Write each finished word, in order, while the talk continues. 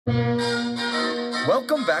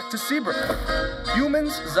Welcome back to Seabrook.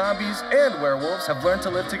 Humans, zombies, and werewolves have learned to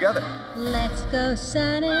live together. Let's go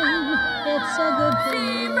sunning. It's so good for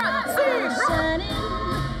you.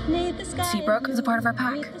 Seabrook is a part of our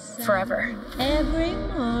pack. Forever. Every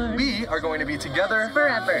morning. We are going to be together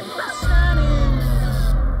Forever.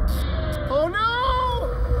 Oh no!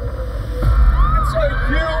 It's a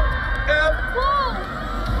UFO!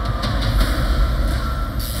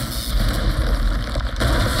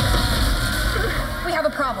 We have a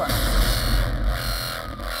problem.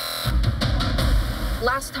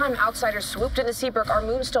 Last time outsiders swooped into Seabrook, our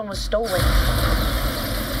moonstone was stolen.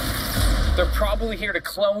 They're probably here to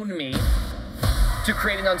clone me to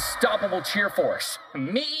create an unstoppable cheer force.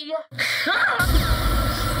 Me?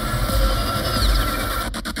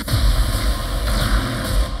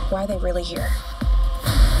 Why are they really here?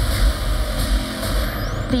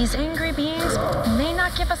 These angry beings may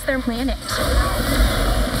not give us their planet.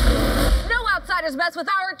 No outsiders mess with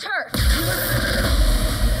our turf!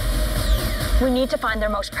 We need to find their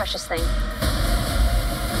most precious thing.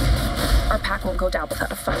 Our pack won't go down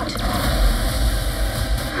without a fight.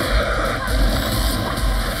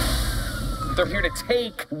 They're here to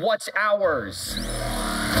take what's ours.